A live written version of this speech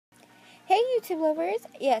YouTube lovers.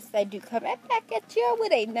 Yes, I do come back at you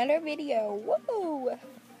with another video. Woo!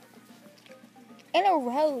 In a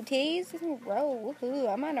row, tease. In a row.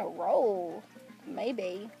 Woohoo! I'm on a roll.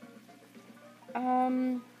 Maybe.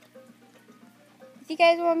 If you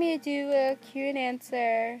guys want me to do a Q and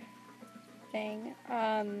answer thing,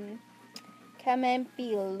 comment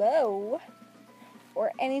below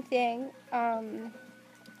or anything.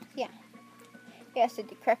 Yeah. Yes, I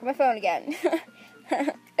did crack my phone again.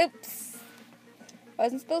 Oops.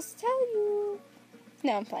 Wasn't supposed to tell you.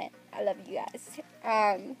 No, I'm playing. I love you guys.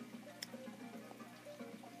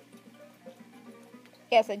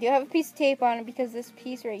 Yes, I do have a piece of tape on it because this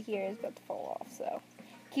piece right here is about to fall off, so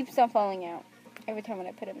it keeps on falling out every time when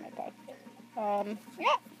I put it in my pocket.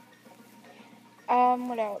 Yeah.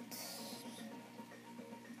 What else?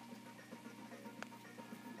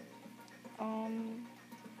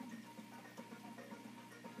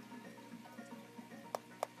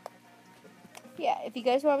 Yeah, if you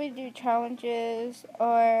guys want me to do challenges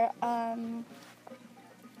or,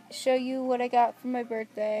 show you what I got for my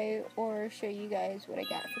birthday or show you guys what I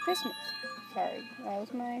got for Christmas. Sorry, that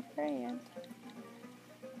was my friend.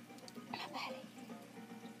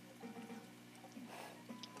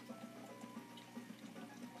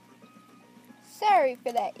 Sorry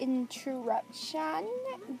for that interruption,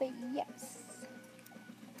 but yes.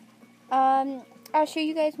 I'll show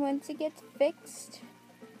you guys once it gets fixed.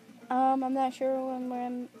 I'm not sure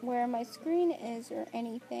where my screen is or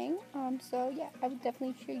anything. So yeah, I would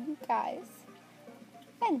definitely show you guys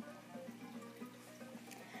then.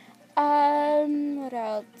 What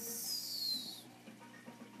else?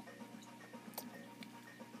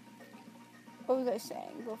 What was I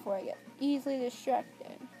saying before I get easily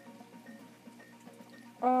distracted?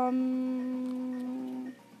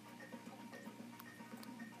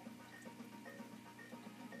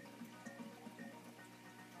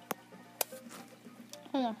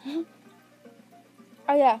 Hold on.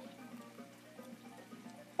 Oh yeah.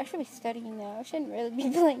 I should be studying now. I shouldn't really be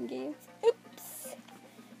playing games. Oops.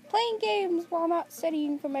 Playing games while not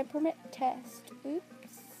studying for my permit test. Oops.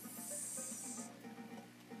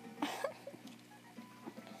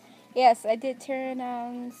 Yes, I did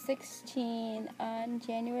turn 16 on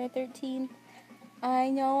January 13th. I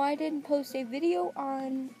know I didn't post a video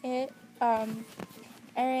on it, or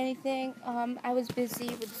anything. I was busy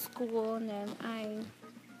with school and then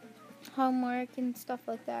homework and stuff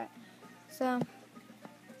like that. So,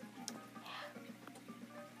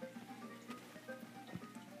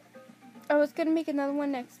 I was gonna make another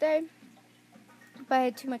one next day, but I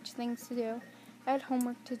had too much things to do. I had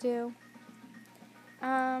homework to do.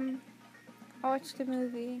 I watched a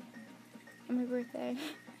movie on my birthday.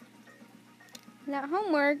 Not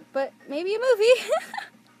homework, but maybe a movie.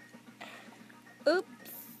 Oops.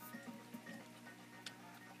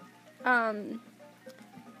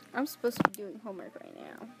 I'm supposed to be doing homework right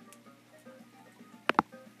now.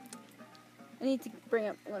 I need to bring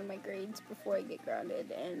up one of my grades before I get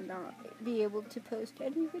grounded and not be able to post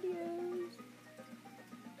any videos.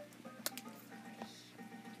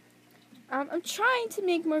 I'm trying to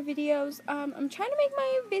make more videos. I'm trying to make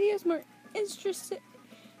my videos more interesting.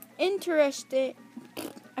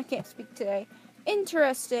 I can't speak today.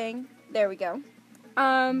 Interesting. There we go.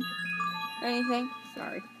 Anything?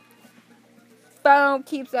 Sorry. Phone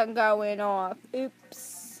keeps on going off.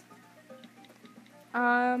 Oops.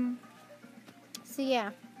 So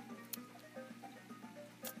yeah.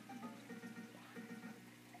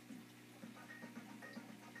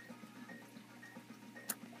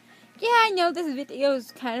 Yeah, I know this video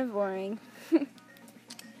is kind of boring.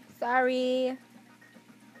 Sorry.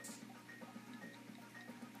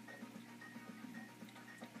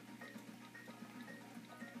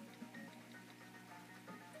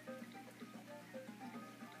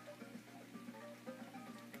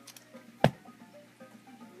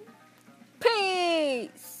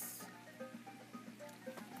 Peace.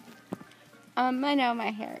 I know my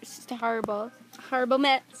hair is just a horrible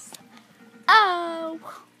mess. Oh.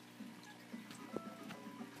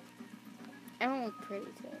 I don't look pretty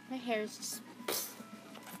today. My hair is just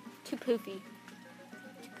too poofy.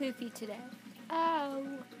 Too poofy today.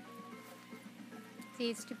 Oh.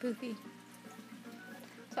 See, it's too poofy.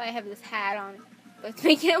 So I have this hat on. But it's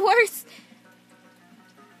making it worse.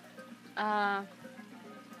 So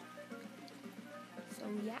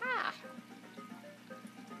yeah.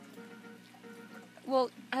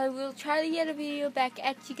 Well, I will try to get a video back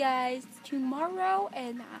at you guys tomorrow,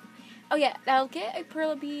 and oh yeah, I'll get a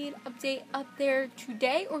Perla Bead update up there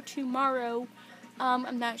today or tomorrow.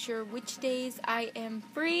 I'm not sure which days I am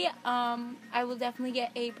free. I will definitely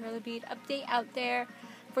get a Perla Bead update out there.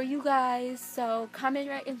 for you guys. So comment,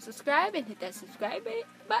 rate, and subscribe, and hit that subscribe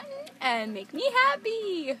button, and make me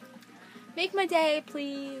happy. Make my day,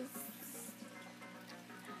 please.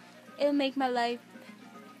 It'll make my life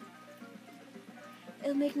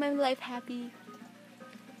happy.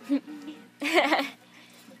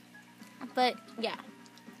 But yeah,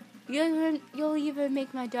 you'll even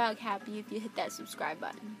make my dog happy if you hit that subscribe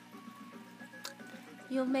button.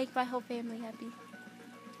 You'll make my whole family happy.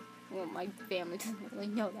 Well, my family doesn't really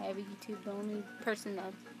know that I have a YouTube. The only person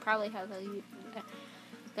that probably has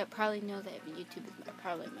that probably knows I have a YouTube is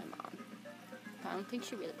probably my mom. But I don't think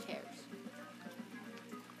she really cares.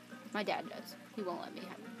 My dad does. He won't let me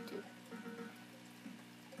have YouTube.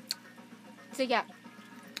 So yeah,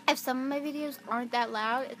 if some of my videos aren't that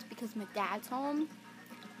loud, it's because my dad's home.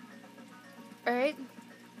 Alright?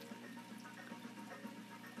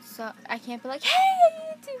 So I can't be like,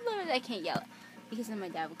 hey, YouTube lovers. I can't yell it. Because then my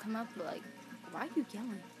dad will come up and be like, why are you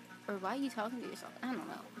yelling? Or why are you talking to yourself? I don't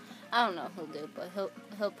know. I don't know what he'll do, but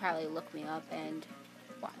he'll probably look me up and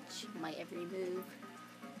watch my every move.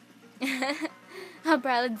 I'll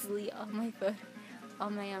probably delete all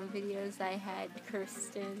my videos I had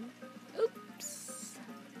cursed in. Oops.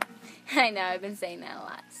 I know, I've been saying that a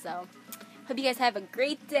lot. So, hope you guys have a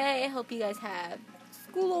great day. I hope you guys have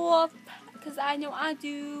school off, because I know I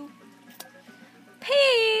do.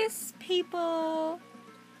 Peace, people.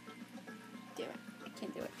 Do it. I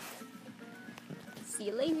can't do it. See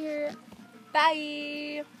you later.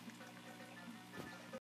 Bye.